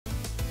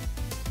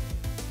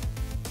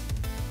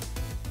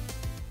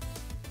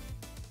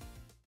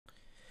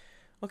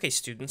Okay,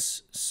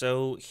 students,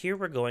 so here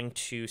we're going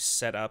to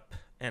set up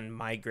and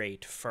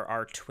migrate for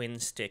our twin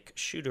stick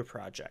shooter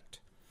project.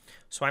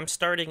 So I'm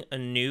starting a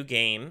new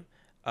game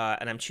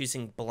and I'm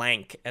choosing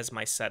blank as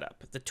my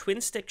setup. The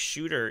twin stick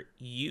shooter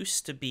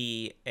used to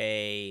be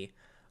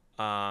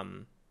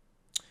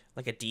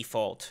like a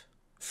default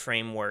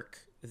framework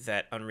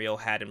that Unreal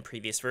had in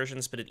previous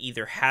versions, but it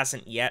either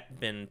hasn't yet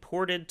been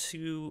ported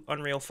to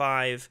Unreal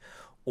 5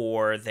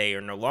 or they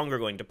are no longer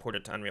going to port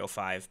it to Unreal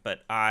 5, but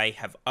I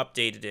have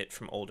updated it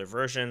from older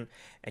version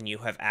and you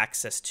have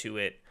access to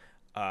it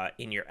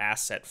in your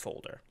asset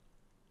folder.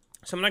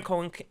 So I'm going to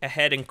go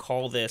ahead and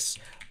call this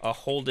a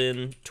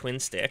Holden Twin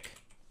Stick,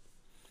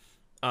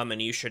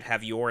 and you should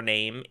have your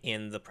name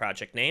in the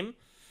project name.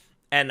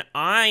 And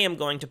I am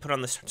going to put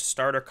on the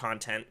starter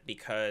content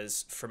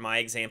because for my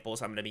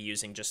examples, I'm going to be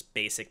using just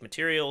basic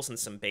materials and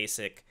some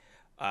basic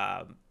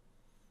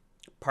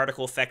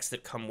particle effects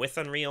that come with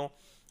Unreal.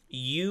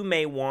 You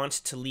may want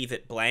to leave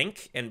it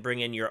blank and bring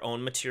in your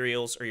own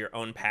materials or your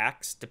own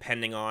packs,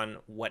 depending on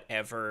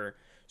whatever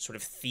sort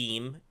of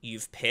theme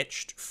you've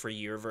pitched for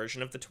your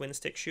version of the twin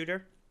stick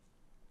shooter.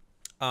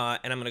 And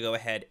I'm going to go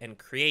ahead and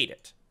create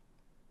it.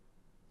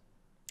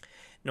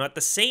 Now, at the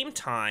same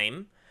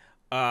time,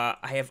 I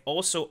have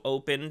also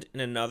opened in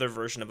another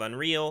version of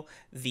Unreal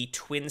the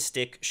Twin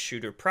Stick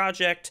Shooter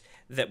project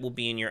that will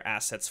be in your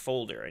assets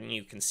folder. And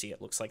you can see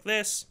it looks like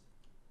this.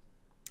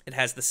 It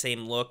has the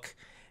same look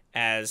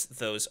as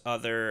those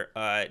other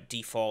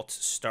default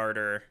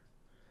starter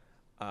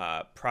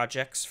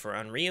projects for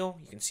Unreal.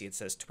 You can see it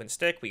says Twin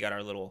Stick. We got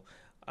our little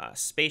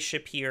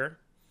spaceship here.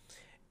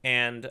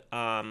 And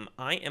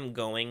I am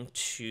going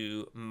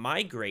to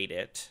migrate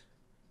it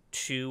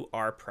to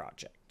our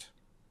project.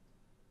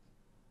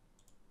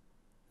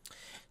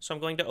 So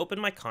I'm going to open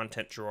my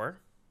content drawer,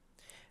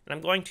 and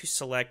I'm going to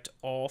select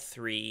all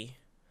three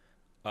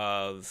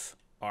of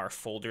our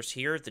folders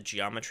here, the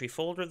geometry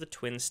folder, the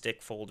twin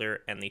stick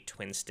folder, and the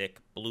twin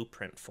stick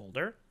blueprint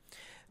folder.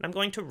 And I'm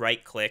going to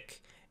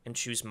right-click and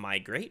choose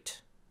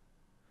migrate,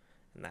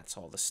 and that's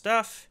all the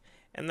stuff.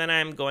 And then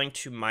I'm going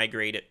to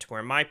migrate it to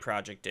where my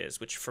project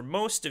is, which for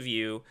most of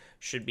you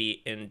should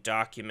be in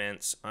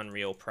Documents,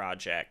 Unreal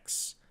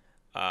Projects,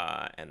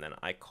 and then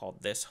I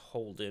called this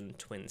Holden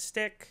Twin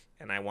Stick,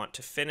 and I want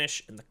to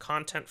finish in the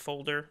content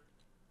folder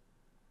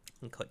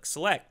and click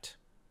select.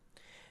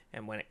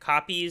 And when it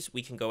copies,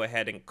 we can go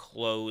ahead and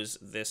close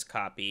this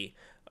copy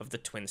of the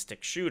twin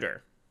stick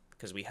shooter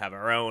because we have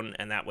our own,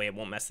 and that way it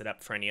won't mess it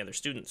up for any other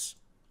students.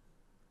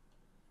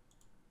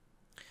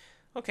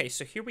 Okay,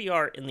 so here we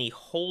are in the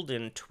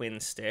Holden Twin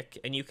Stick,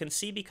 and you can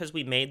see because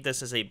we made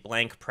this as a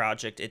blank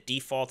project, it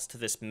defaults to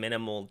this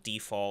minimal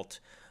default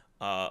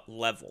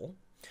level.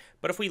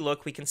 But if we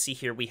look, we can see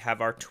here we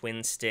have our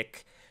twin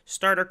stick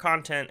starter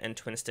content and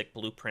twin stick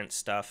blueprint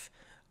stuff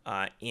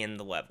in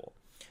the level.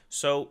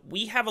 So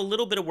we have a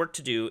little bit of work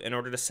to do in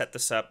order to set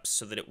this up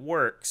so that it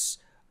works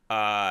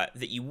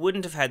that you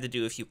wouldn't have had to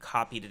do if you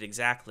copied it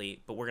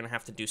exactly, but we're going to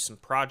have to do some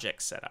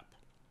project setup.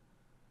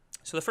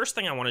 So the first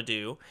thing I want to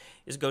do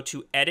is go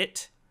to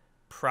Edit,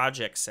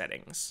 Project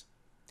Settings.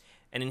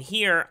 And in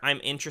here,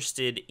 I'm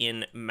interested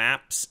in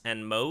Maps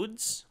and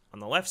Modes on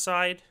the left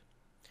side.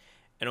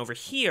 And over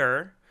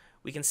here,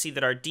 we can see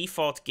that our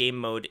default game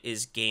mode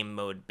is Game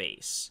Mode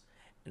Base.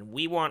 And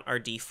we want our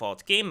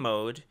default game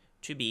mode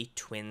to be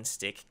Twin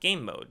Stick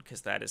Game Mode,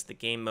 because that is the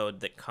game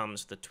mode that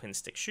comes with the Twin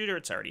Stick Shooter.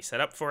 It's already set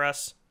up for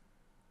us.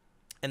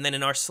 And then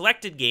in our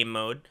selected game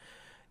mode,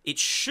 it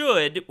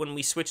should, when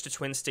we switch to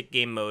Twin Stick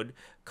Game Mode,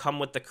 come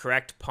with the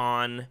correct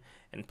pawn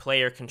and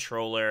player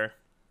controller,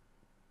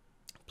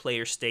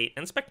 player state,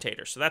 and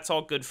spectator. So that's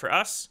all good for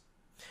us.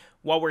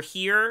 While we're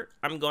here,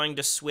 I'm going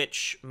to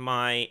switch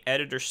my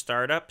editor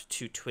startup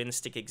to Twin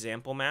Stick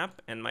Example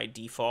Map and my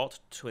default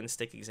Twin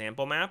Stick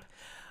Example Map.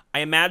 I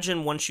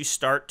imagine once you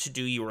start to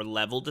do your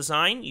level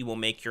design, you will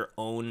make your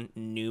own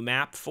new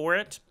map for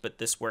it, but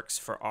this works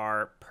for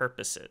our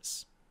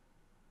purposes.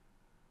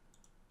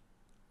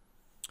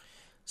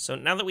 So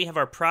now that we have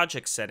our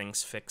project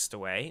settings fixed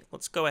away,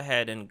 let's go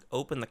ahead and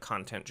open the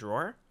content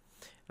drawer.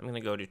 I'm going to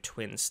go to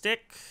Twin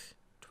Stick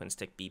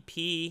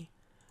BP,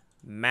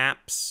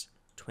 Maps,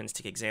 Twin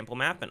Stick Example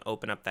Map, and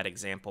open up that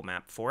example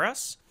map for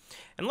us.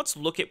 And let's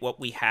look at what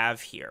we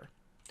have here.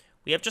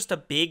 We have just a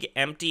big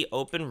empty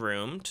open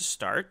room to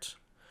start.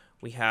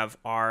 We have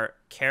our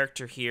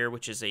character here,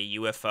 which is a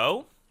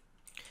UFO.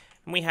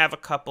 And we have a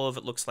couple of,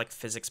 it looks like,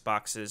 physics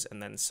boxes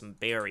and then some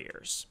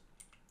barriers.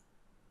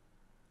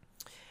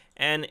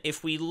 And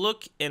if we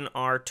look in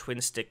our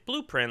twin stick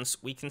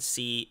blueprints, we can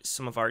see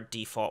some of our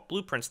default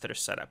blueprints that are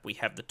set up. We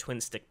have the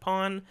twin stick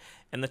pawn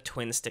and the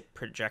twin stick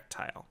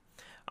projectile.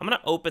 I'm going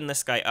to open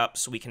this guy up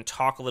so we can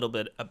talk a little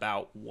bit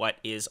about what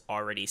is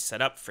already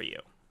set up for you.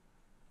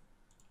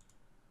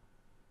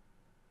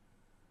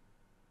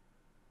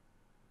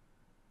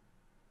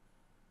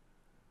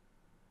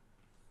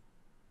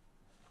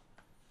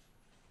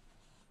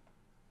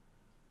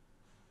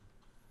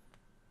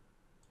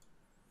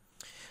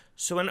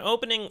 So in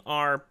opening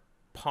our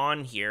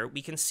pawn here,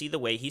 we can see the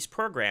way he's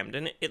programmed.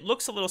 And it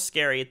looks a little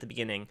scary at the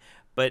beginning,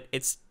 but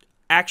it's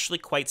actually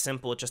quite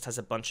simple. It just has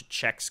a bunch of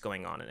checks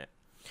going on in it.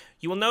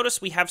 You will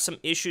notice we have some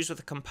issues with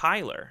the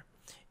compiler.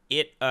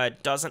 It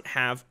doesn't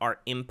have our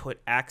input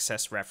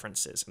access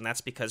references, and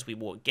that's because we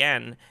will,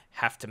 again,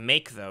 have to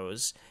make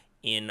those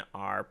in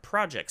our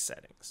project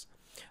settings.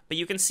 But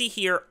you can see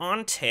here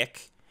on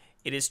tick,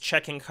 it is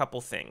checking a couple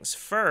things.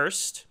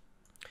 First,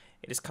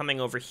 it is coming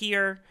over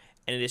here,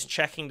 and it is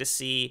checking to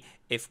see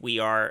if we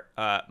are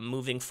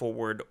moving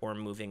forward or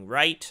moving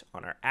right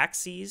on our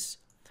axes,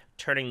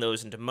 turning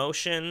those into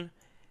motion,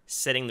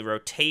 setting the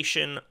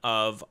rotation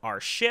of our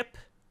ship,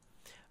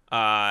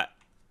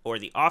 or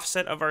the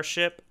offset of our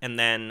ship, and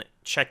then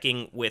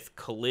checking with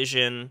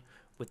collision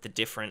with the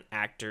different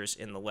actors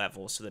in the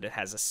level so that it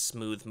has a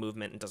smooth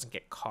movement and doesn't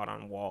get caught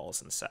on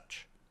walls and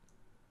such.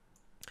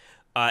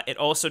 It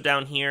also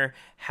down here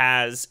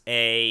has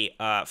a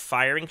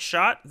firing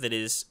shot that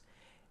is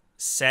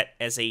set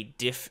as a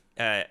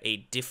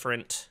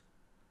different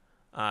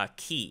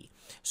key.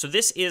 So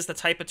this is the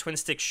type of twin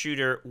stick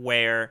shooter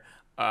where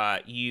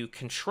you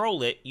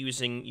control it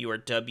using your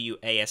W,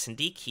 A, S, and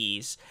D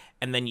keys,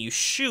 and then you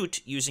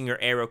shoot using your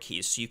arrow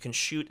keys. So you can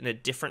shoot in a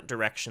different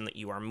direction that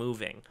you are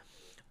moving.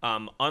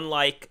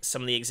 Unlike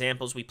some of the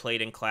examples we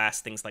played in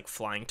class, things like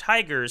Flying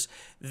Tigers,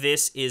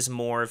 this is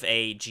more of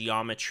a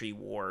Geometry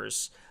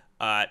Wars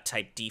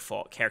type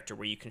default character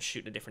where you can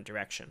shoot in a different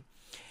direction.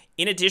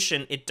 In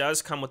addition, it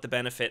does come with the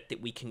benefit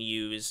that we can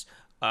use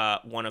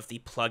one of the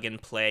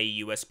plug-and-play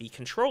USB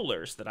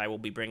controllers that I will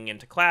be bringing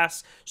into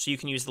class, so you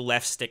can use the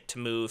left stick to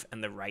move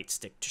and the right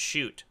stick to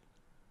shoot.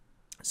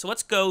 So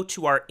let's go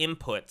to our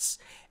inputs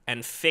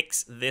and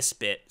fix this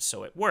bit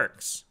so it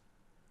works.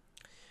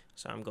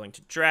 So I'm going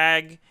to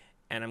drag,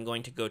 and I'm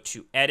going to go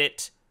to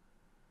Edit,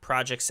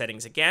 Project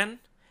Settings again,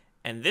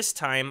 and this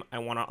time I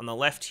want to, on the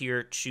left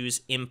here,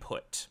 choose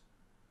Input.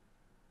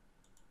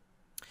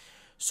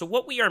 So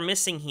what we are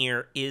missing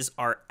here is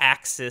our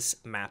axis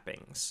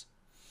mappings.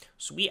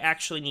 So we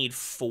actually need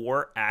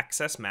 4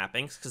 axis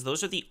mappings, because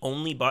those are the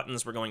only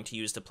buttons we're going to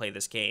use to play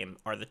this game,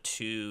 are the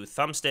 2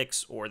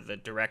 thumbsticks or the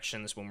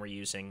directions when we're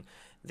using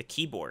the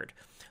keyboard.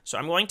 So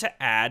I'm going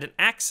to add an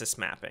axis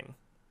mapping.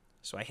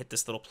 So I hit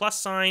this little plus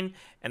sign,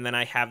 and then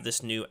I have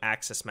this new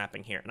axis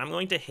mapping here. And I'm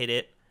going to hit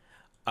it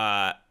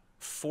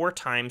 4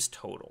 times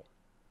total,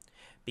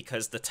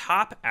 because the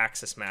top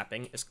axis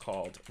mapping is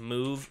called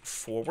Move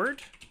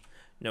Forward.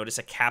 Notice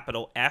a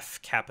capital F,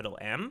 capital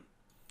M.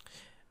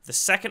 The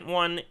second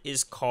one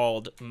is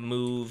called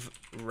Move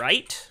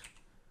Right.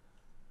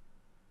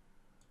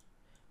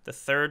 The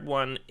third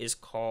one is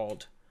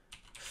called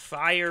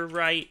Fire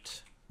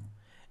Right.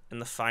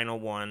 And the final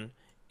one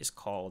is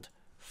called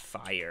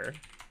Fire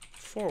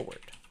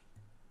Forward.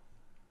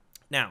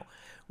 Now,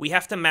 we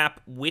have to map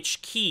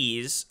which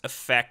keys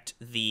affect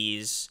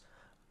these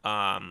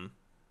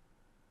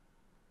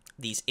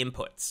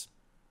inputs.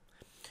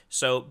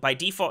 So by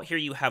default here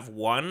you have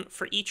 1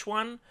 for each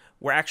one.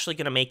 We're actually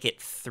going to make it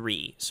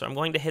 3. So I'm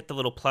going to hit the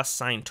little plus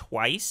sign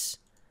twice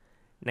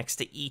next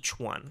to each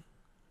one.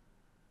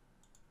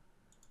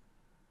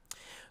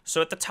 So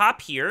at the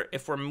top here,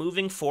 if we're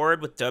moving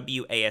forward with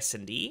W, A, S,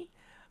 and D,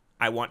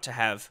 I want to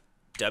have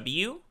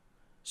W.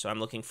 So I'm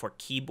looking for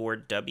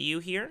keyboard W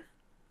here.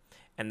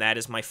 And that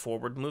is my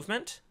forward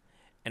movement.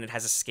 And it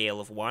has a scale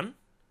of 1.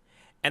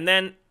 And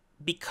then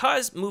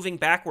because moving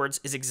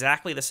backwards is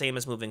exactly the same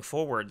as moving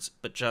forwards,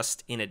 but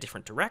just in a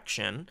different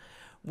direction,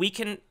 we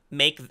can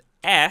make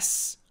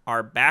S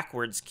our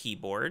backwards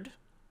keyboard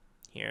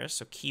here.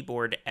 So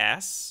keyboard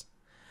S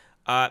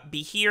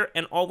be here,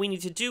 and all we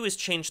need to do is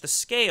change the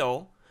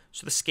scale.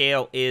 So the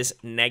scale is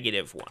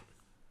 -1.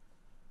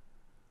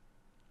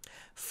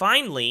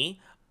 Finally,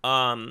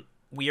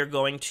 we are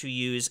going to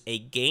use a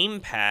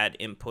gamepad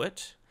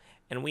input,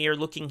 and we are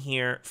looking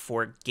here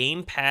for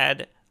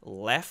gamepad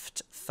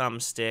left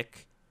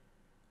thumbstick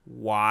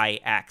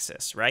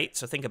y-axis, right?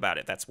 So think about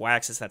it. That's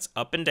y-axis, that's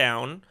up and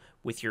down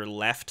with your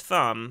left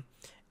thumb,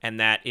 and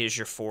that is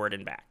your forward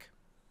and back.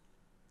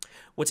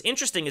 What's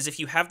interesting is if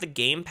you have the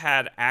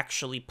gamepad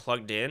actually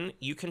plugged in,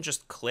 you can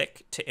just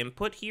click to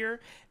input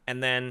here,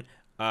 and then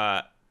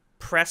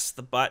press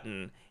the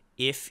button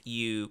if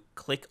you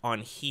click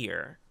on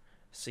here.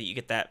 So you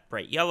get that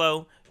bright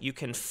yellow. You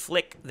can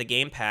flick the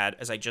gamepad,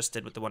 as I just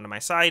did with the one to my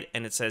side,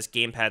 and it says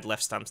gamepad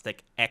left thumbstick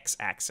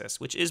x-axis,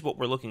 which is what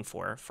we're looking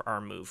for our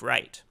move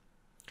right.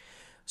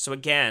 So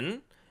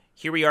again,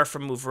 here we are for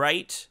move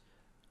right.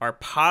 Our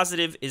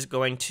positive is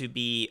going to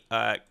be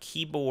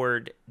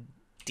keyboard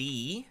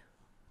D.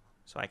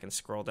 So I can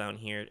scroll down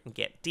here and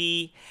get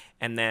D.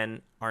 And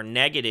then our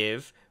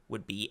negative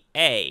would be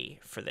A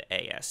for the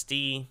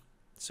ASD.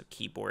 So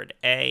keyboard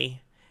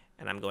A.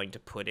 And I'm going to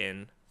put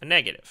in a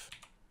negative.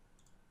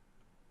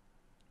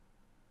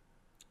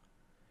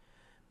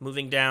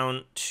 Moving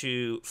down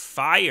to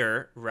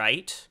fire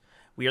right,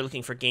 we are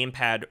looking for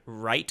gamepad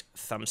right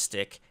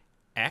thumbstick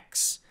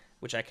X,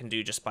 which I can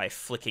do just by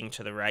flicking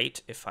to the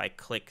right if I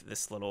click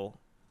this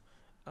little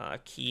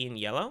key in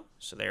yellow.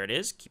 So there it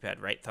is,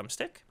 keypad right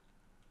thumbstick.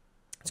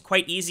 It's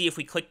quite easy. If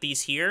we click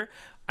these here,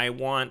 I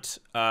want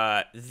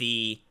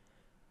the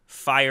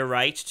fire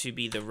right to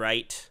be the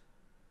right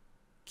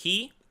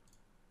key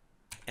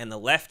and the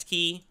left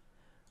key,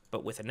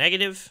 but with a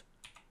negative.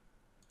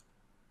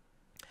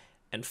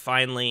 And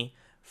finally,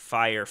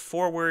 fire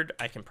forward,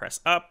 I can press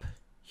up.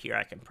 Here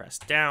I can press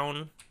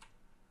down.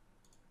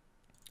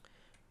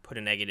 Put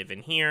a negative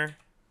in here.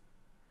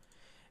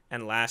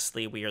 And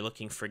lastly, we are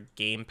looking for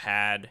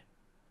gamepad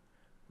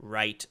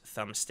right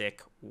thumbstick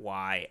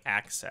Y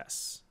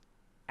axis.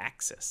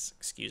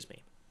 Excuse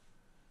me.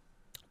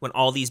 When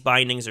all these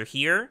bindings are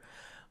here,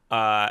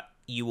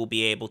 you will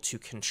be able to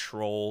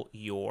control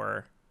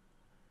your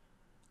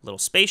little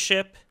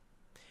spaceship.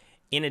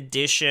 In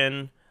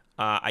addition,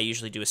 I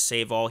usually do a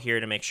save all here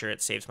to make sure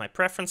it saves my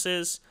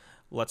preferences.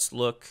 Let's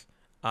look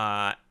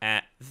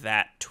at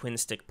that twin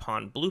stick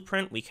pawn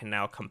blueprint. We can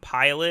now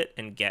compile it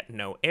and get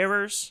no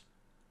errors.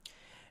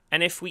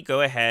 And if we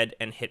go ahead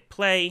and hit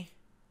play,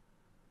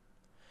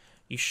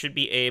 you should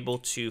be able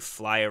to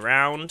fly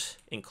around,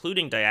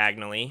 including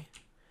diagonally,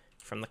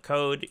 from the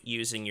code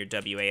using your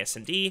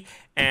WASD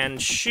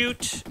and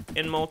shoot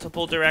in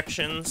multiple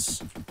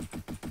directions.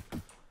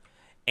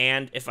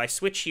 And if I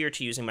switch here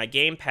to using my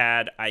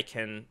gamepad, I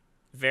can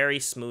very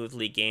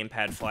smoothly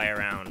gamepad fly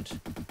around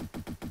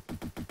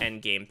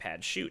and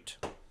gamepad shoot.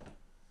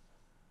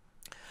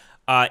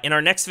 In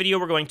our next video,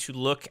 we're going to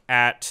look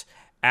at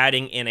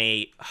adding in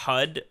a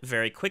HUD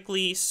very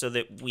quickly so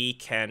that we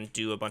can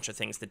do a bunch of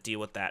things that deal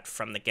with that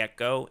from the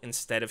get-go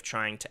instead of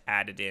trying to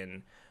add it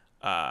in,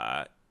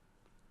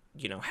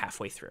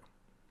 halfway through.